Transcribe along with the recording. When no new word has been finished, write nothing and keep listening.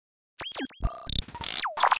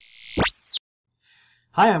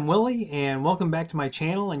Hi, I'm Willie, and welcome back to my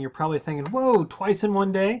channel. And you're probably thinking, whoa, twice in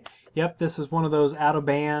one day? Yep, this is one of those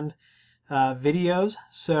out-of-band videos.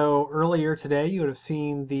 So earlier today, you would have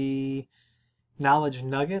seen the knowledge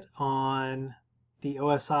nugget on the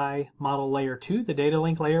OSI model layer 2, the data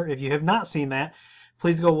link layer. If you have not seen that,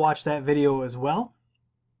 please go watch that video as well.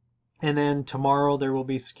 And then tomorrow there will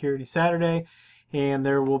be Security Saturday, and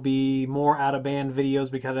there will be more out-of-band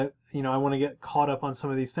videos because I want to get caught up on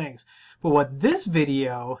some of these things. But what this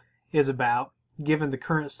video is about, given the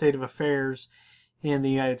current state of affairs in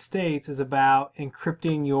the United States, is about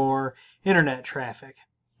encrypting your internet traffic.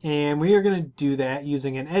 And we are going to do that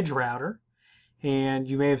using an edge router. And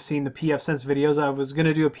you may have seen the pfSense videos. I was going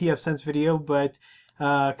to do a pfSense video, but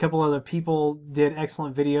a couple other people did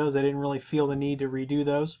excellent videos. I didn't really feel the need to redo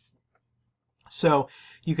those. So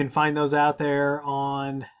you can find those out there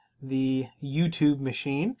on the YouTube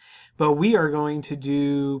machine, but we are going to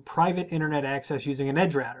do private internet access using an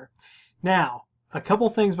edge router. Now, a couple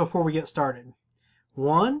things before we get started.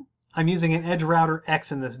 One, I'm using an EdgeRouter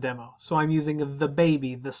X in this demo. So I'm using the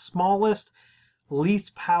baby, the smallest,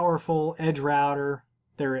 least powerful edge router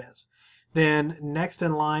there is. Then next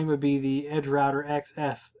in line would be the EdgeRouter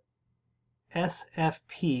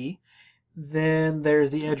SFP. Then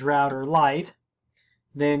there's the EdgeRouter Lite.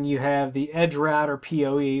 Then you have the EdgeRouter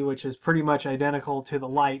PoE, which is pretty much identical to the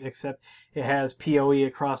Lite, except it has PoE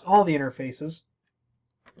across all the interfaces.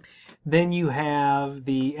 Then you have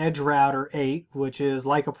the EdgeRouter 8, which is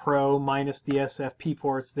like a Pro minus the SFP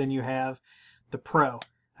ports. Then you have the Pro.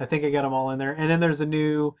 I think I got them all in there. And then there's a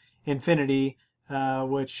new Infinity,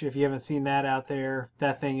 which if you haven't seen that out there,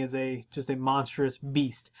 that thing is just a monstrous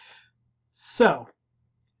beast. So,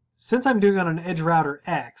 since I'm doing it on an EdgeRouter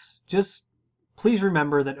X, just please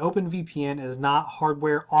remember that OpenVPN is not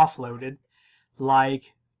hardware offloaded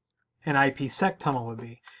like an IPsec tunnel would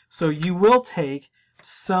be. So you will take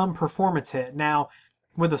some performance hit. Now,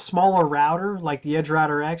 with a smaller router like the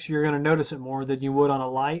EdgeRouter X, you're going to notice it more than you would on a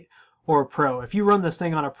Lite or a Pro. If you run this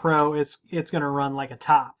thing on a Pro, it's going to run like a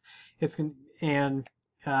top.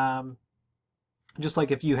 Just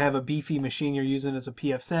like if you have a beefy machine you're using as a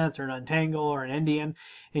pfSense or an Untangle or an Endian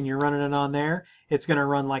and you're running it on there, it's going to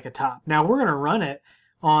run like a top. Now we're going to run it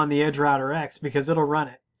on the EdgeRouter X because it'll run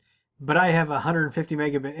it. But I have 150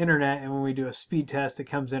 megabit internet, and when we do a speed test, it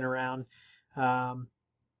comes in around 10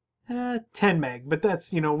 meg. But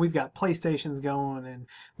that's, we've got PlayStations going and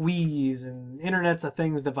Wii's and Internets of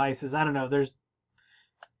Things devices. I don't know.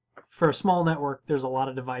 For a small network, there's a lot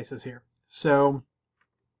of devices here. So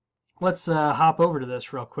let's hop over to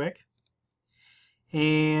this real quick.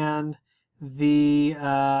 And what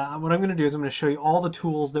I'm going to do is I'm going to show you all the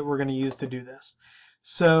tools that we're going to use to do this.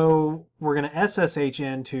 So we're going to SSH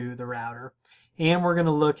into the router, and we're going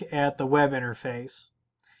to look at the web interface,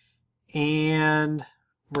 and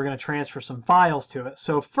we're going to transfer some files to it.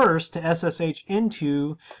 So first, to SSH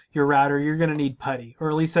into your router, you're going to need Putty, or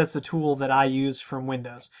at least that's the tool that I use from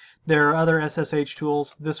Windows. There are other SSH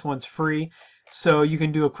tools. This one's free. So you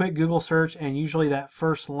can do a quick Google search, and usually that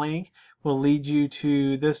first link will lead you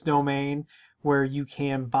to this domain where you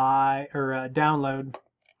can buy or download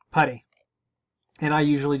Putty. And I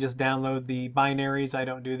usually just download the binaries. I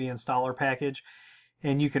don't do the installer package.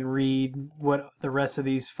 And you can read what the rest of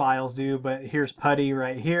these files do. But here's Putty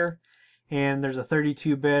right here. And there's a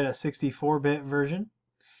 32-bit, a 64-bit version.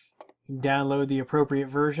 You can download the appropriate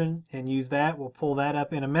version and use that. We'll pull that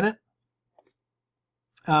up in a minute.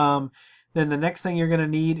 Then the next thing you're going to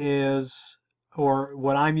need is, or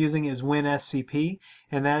what I'm using is Winscp.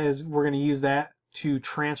 And that is, we're going to use that to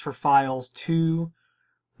transfer files to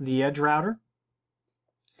the edge router.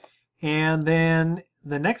 And then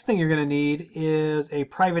the next thing you're going to need is a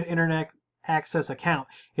private internet access account.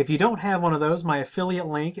 If you don't have one of those, my affiliate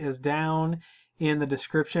link is down in the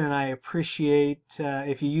description, and I appreciate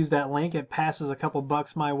if you use that link. It passes a couple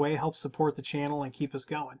bucks my way, helps support the channel and keep us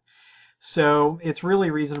going. So it's really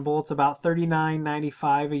reasonable. It's about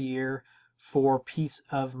 $39.95 a year for peace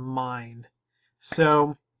of mind.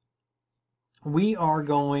 So we are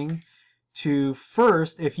going to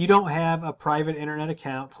first, if you don't have a private internet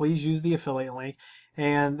account, please use the affiliate link,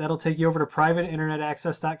 and that'll take you over to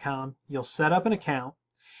privateinternetaccess.com. You'll set up an account,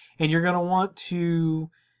 and you're going to want to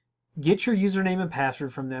get your username and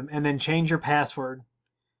password from them, and then change your password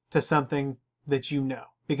to something that you know,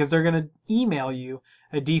 because they're going to email you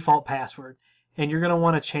a default password, and you're going to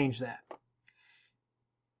want to change that.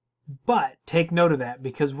 But take note of that,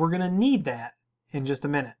 because we're going to need that in just a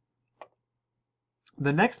minute.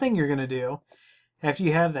 The next thing you're going to do after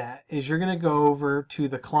you have that is you're going to go over to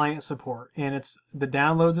the client support, and it's the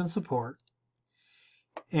downloads and support,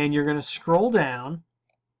 and you're going to scroll down,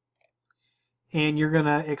 and you're going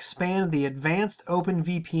to expand the Advanced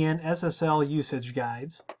OpenVPN SSL Usage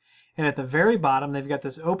Guides. And at the very bottom, they've got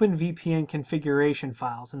this OpenVPN configuration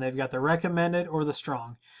files, and they've got the recommended or the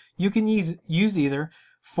strong. You can use either.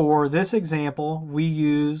 For this example, we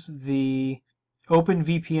use the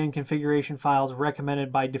OpenVPN configuration files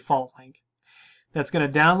recommended by default link. That's going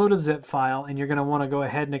to download a zip file, and you're going to want to go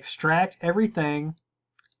ahead and extract everything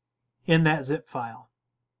in that zip file.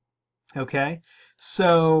 Okay,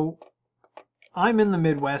 so I'm in the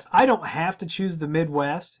Midwest. I don't have to choose the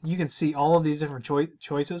Midwest. You can see all of these different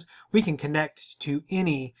choices. We can connect to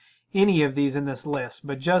any of these in this list,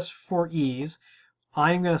 but just for ease,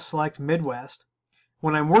 I'm going to select Midwest.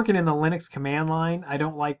 When I'm working in the Linux command line, I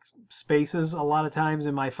don't like spaces a lot of times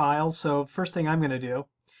in my files, so first thing I'm going to do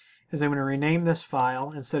is I'm going to rename this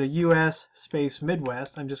file. Instead of US space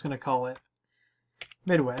Midwest, I'm just going to call it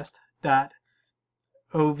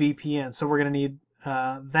Midwest.ovpn. So we're going to need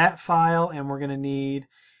that file, and we're going to need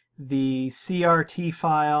the CRT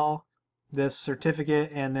file, this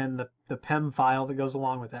certificate, and then the PEM file that goes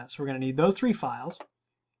along with that. So we're going to need those three files.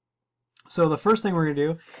 So the first thing we're going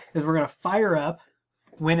to do is we're going to fire up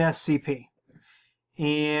Winscp,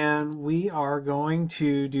 and we are going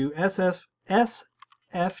to do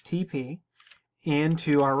SFTP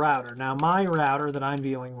into our router. Now my router that I'm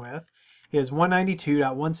dealing with is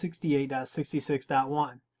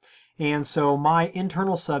 192.168.66.1, and so my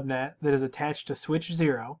internal subnet that is attached to switch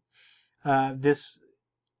 0, this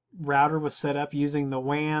router was set up using the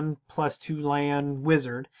WAN plus 2 LAN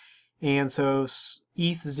wizard, and so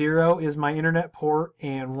ETH0 is my internet port,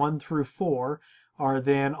 and 1 through 4 are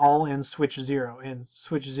then all in switch 0, and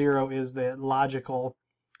switch 0 is the logical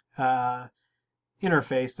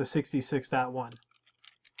interface to 66.1.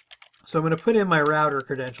 So I'm going to put in my router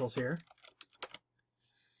credentials here,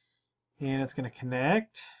 and it's going to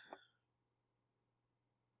connect.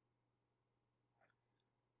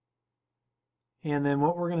 And then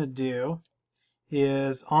what we're going to do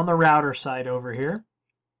is on the router side over here,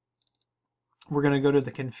 we're going to go to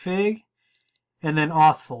the config and then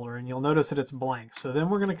auth folder, and you'll notice that it's blank. So then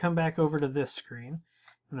we're going to come back over to this screen.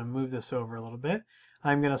 I'm going to move this over a little bit.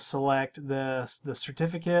 I'm going to select the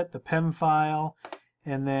certificate, the PEM file,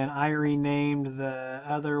 and then I renamed the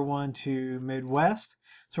other one to Midwest.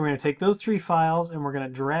 So we're going to take those three files and we're going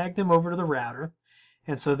to drag them over to the router,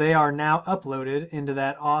 and so they are now uploaded into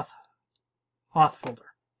that auth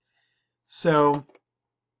folder. So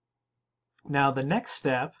now the next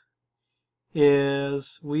step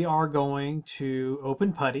is we are going to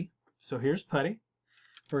open Putty. So here's Putty.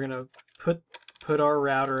 We're going to put our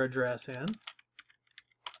router address in.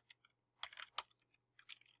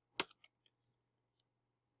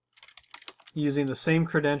 Using the same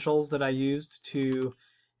credentials that I used to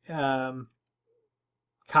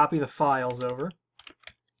copy the files over.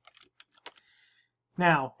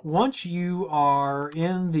 Now, once you are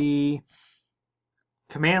in the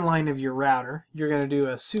command line of your router, you're going to do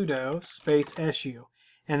a sudo space su,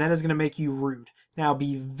 and that is going to make you root. Now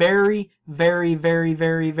be very, very, very,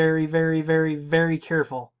 very, very, very, very, very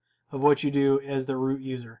careful of what you do as the root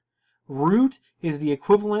user. Root is the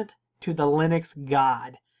equivalent to the Linux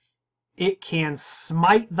God. It can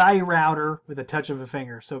smite thy router with a touch of a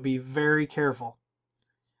finger, so be very careful.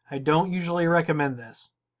 I don't usually recommend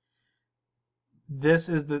this. This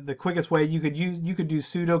is the quickest way. You could do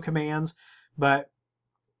sudo commands, but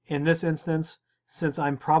in this instance, since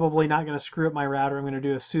I'm probably not going to screw up my router, I'm going to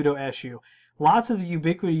do a sudo su. Lots of the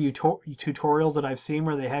Ubiquiti tutorials that I've seen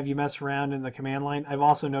where they have you mess around in the command line, I've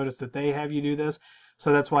also noticed that they have you do this,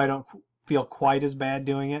 so that's why I don't feel quite as bad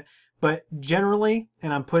doing it. But generally,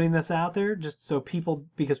 and I'm putting this out there just so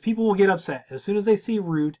because people will get upset. As soon as they see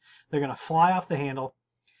root, they're going to fly off the handle.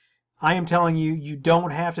 I am telling you, you don't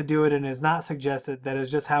have to do it, and it is not suggested. That is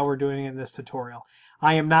just how we're doing it in this tutorial.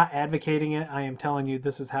 I am not advocating it. I am telling you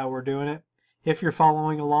this is how we're doing it. If you're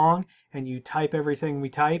following along and you type everything we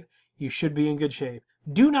type, you should be in good shape.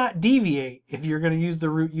 Do not deviate if you're going to use the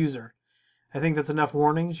root user. I think that's enough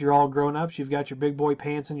warnings. You're all grown-ups. You've got your big boy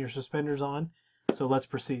pants and your suspenders on. So let's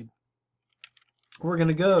proceed. We're going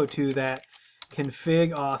to go to that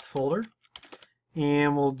config auth folder,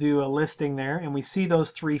 and we'll do a listing there, and we see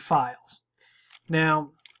those three files.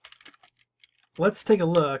 Now, let's take a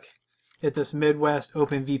look at this Midwest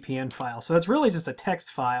OpenVPN file. So it's really just a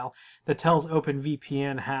text file that tells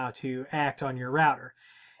OpenVPN how to act on your router.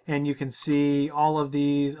 And you can see all of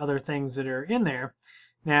these other things that are in there.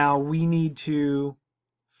 Now, we need to,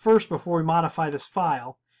 first, before we modify this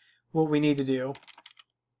file, what we need to do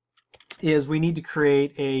is we need to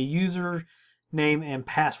create a username and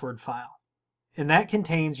password file. And that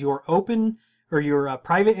contains your or your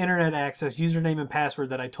private internet access username and password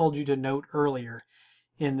that I told you to note earlier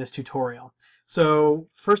in this tutorial. So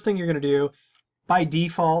first thing you're going to do, by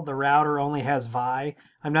default, the router only has Vi.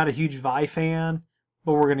 I'm not a huge Vi fan,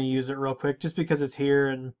 but we're going to use it real quick just because it's here,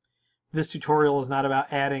 and this tutorial is not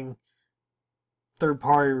about adding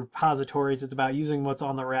third-party repositories. It's about using what's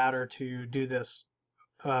on the router to do this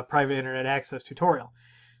private internet access tutorial.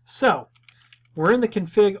 So we're in the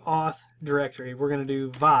config auth directory. We're going to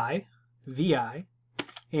do vi,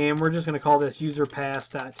 and we're just going to call this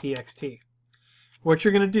userpass.txt. What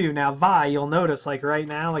you're going to do now, Vi, you'll notice like right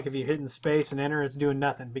now, like if you're hitting space and enter, it's doing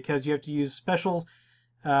nothing because you have to use special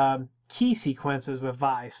key sequences with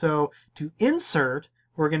Vi. So to insert,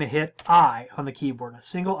 we're going to hit I on the keyboard, a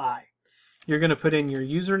single I. You're going to put in your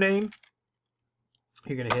username,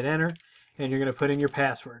 you're going to hit enter, and you're going to put in your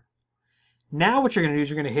password. Now what you're going to do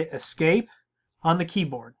is you're going to hit escape on the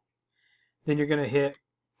keyboard. Then you're going to hit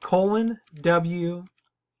 :W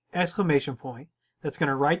exclamation point. That's going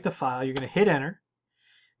to write the file. You're going to hit enter.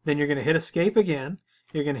 Then you're going to hit escape again.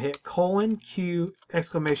 You're going to hit :Q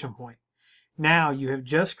exclamation point. Now you have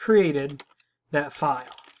just created that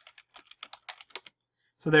file.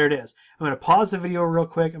 So there it is. I'm going to pause the video real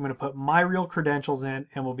quick. I'm going to put my real credentials in,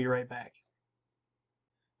 and we'll be right back.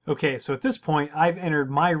 Okay, so at this point, I've entered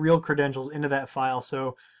my real credentials into that file,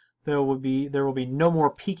 so there will be no more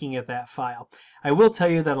peeking at that file. I will tell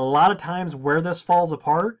you that a lot of times where this falls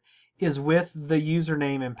apart is with the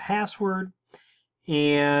username and password,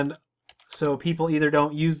 and so people either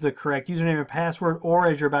don't use the correct username and password, or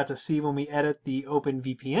as you're about to see when we edit the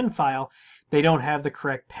OpenVPN file, they don't have the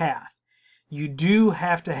correct path. You do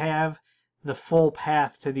have to have the full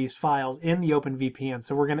path to these files in the OpenVPN,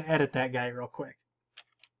 so we're going to edit that guy real quick.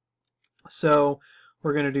 So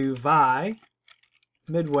we're going to do vi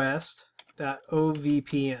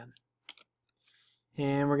midwest.ovpn,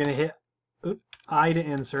 and we're going to hit I to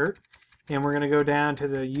insert, and we're going to go down to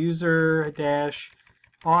the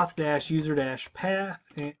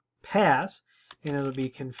user-auth-user-pass, and it'll be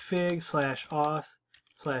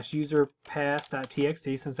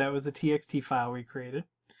config/auth/userpass.txt, since that was the txt file we created.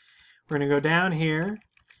 We're going to go down here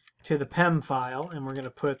to the PEM file, and we're going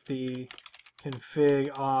to put the config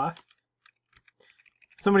auth.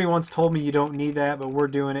 Somebody once told me you don't need that, but we're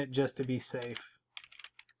doing it just to be safe.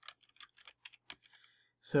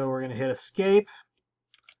 So we're going to hit escape.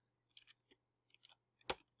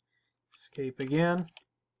 Escape again.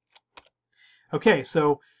 Okay,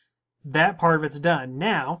 so that part of it's done.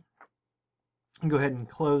 Now, go ahead and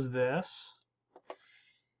close this.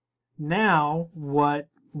 Now what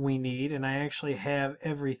we need, and I actually have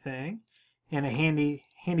everything in a handy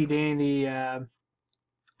dandy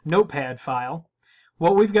notepad file.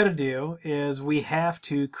 What we've got to do is we have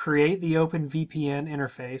to create the OpenVPN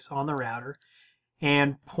interface on the router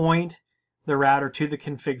and point the router to the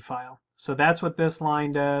config file. So that's what this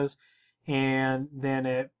line does, and then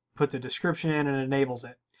it puts a description in and enables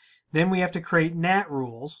it. Then we have to create NAT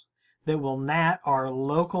rules that will NAT our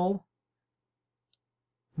local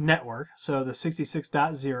network, so the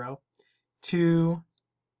 66.0, to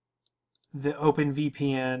the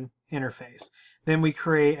OpenVPN interface. Then we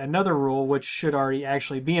create another rule, which should already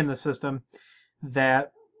actually be in the system,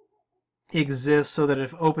 that exists so that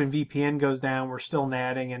if OpenVPN goes down, we're still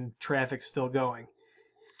natting and traffic's still going.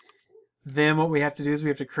 Then what we have to do is we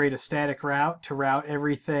have to create a static route to route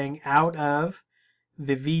everything out of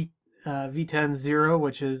the v10.0,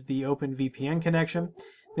 which is the OpenVPN connection.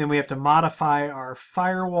 Then we have to modify our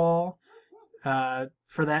firewall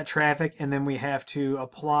for that traffic, and then we have to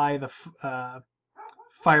apply the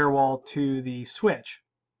firewall to the switch.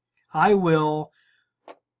 I will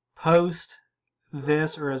post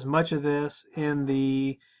this, or as much of this, in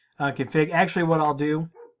the config. Actually, what I'll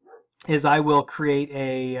do is I will create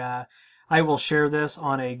a I will share this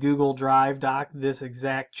on a Google Drive doc, this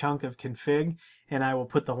exact chunk of config, and I will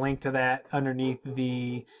put the link to that underneath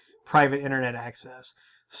the private internet access.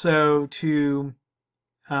 So to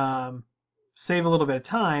save a little bit of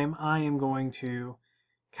time, I am going to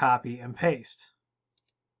copy and paste.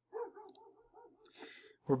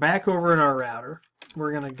 We're back over in our router.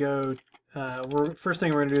 We're going to go, first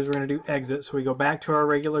thing we're going to do is we're going to do exit, so we go back to our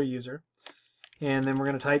regular user, and then we're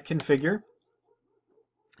going to type configure,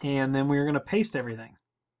 and then we're going to paste everything.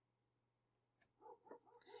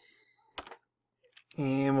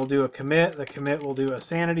 And we'll do a commit. The commit will do a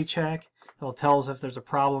sanity check. It'll tell us if there's a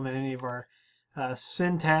problem in any of our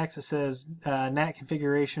syntax. It says NAT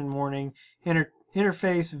configuration warning,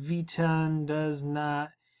 interface v10 does not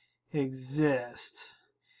exist.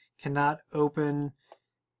 Cannot open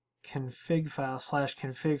config file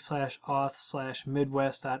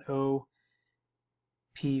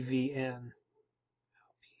 /config/auth/midwest.opvn.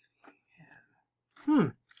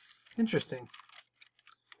 Interesting.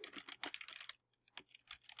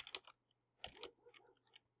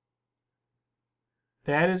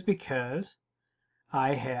 That is because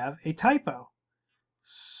I have a typo.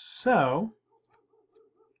 So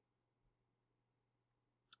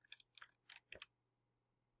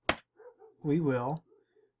we will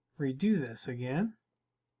redo this again.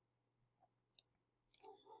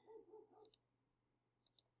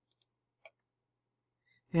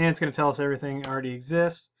 And it's going to tell us everything already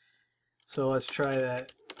exists. So let's try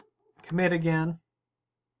that commit again.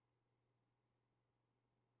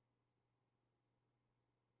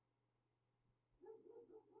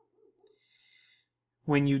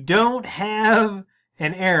 When you don't have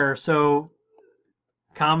an error, so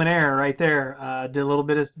common error right there, did a little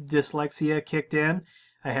bit of dyslexia kicked in.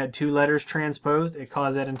 I had 2 letters transposed. It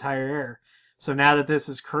caused that entire error. So now that this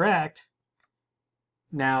is correct,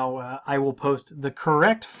 now I will post the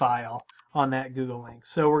correct file on that Google link.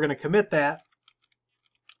 So we're going to commit that.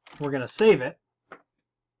 We're going to save it.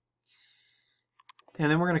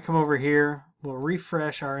 And then we're going to come over here. We'll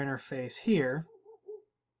refresh our interface here.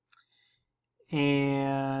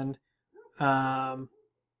 And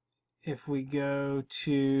if we go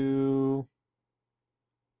to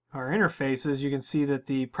our interfaces, you can see that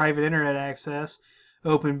the private internet access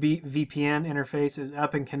OpenVPN interface is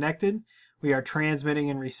up and connected. We are transmitting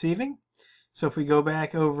and receiving. So if we go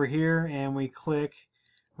back over here and we click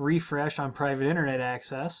refresh on private internet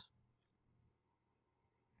access,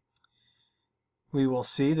 we will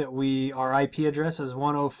see that our IP address is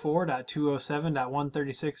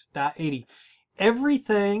 104.207.136.80.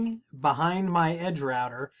 Everything behind my edge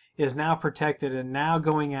router is now protected and now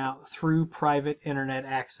going out through private internet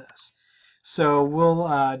access. So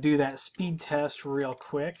we'll do that speed test real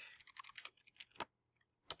quick.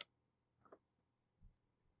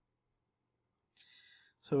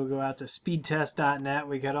 So we'll go out to speedtest.net.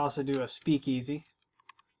 We could also do a speakeasy.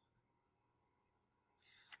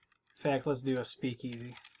 In fact, let's do a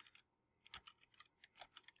speakeasy.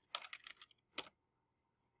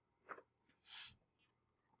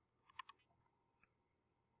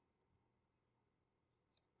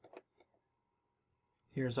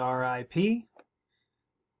 Here's our IP.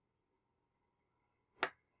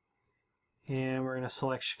 And we're going to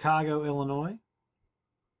select Chicago, Illinois.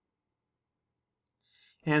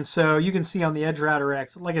 And so you can see on the EdgeRouter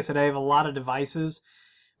X, like I said, I have a lot of devices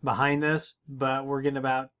behind this, but we're getting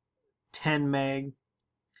about 10 meg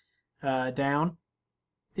down.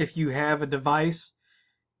 If you have a device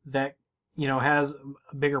that has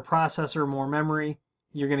a bigger processor, more memory,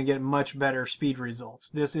 you're going to get much better speed results.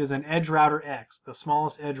 This is an EdgeRouter X, the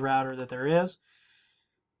smallest edge router that there is.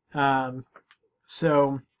 But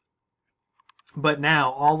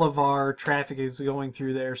now all of our traffic is going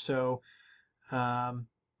through there, so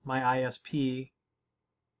my ISP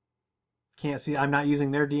can't see. I'm not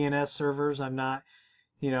using their DNS servers. I'm not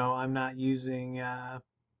using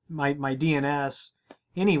my DNS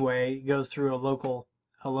anyway. Goes through a local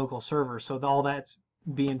server, so all that's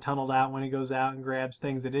being tunneled out when it goes out and grabs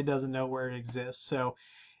things that it doesn't know where it exists. So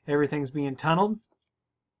everything's being tunneled,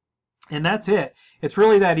 and that's it. It's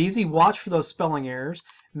really that easy. Watch for those spelling errors.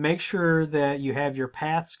 Make sure that you have your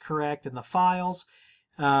paths correct in the files.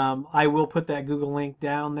 I will put that Google link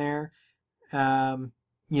down there.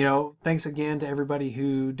 Thanks again to everybody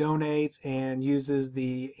who donates and uses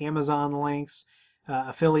the Amazon links,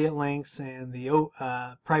 affiliate links, and the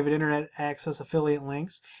private internet access affiliate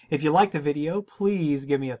links. If you like the video, please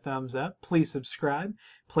give me a thumbs up. Please subscribe.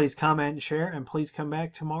 Please comment and share. And please come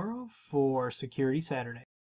back tomorrow for Security Saturday.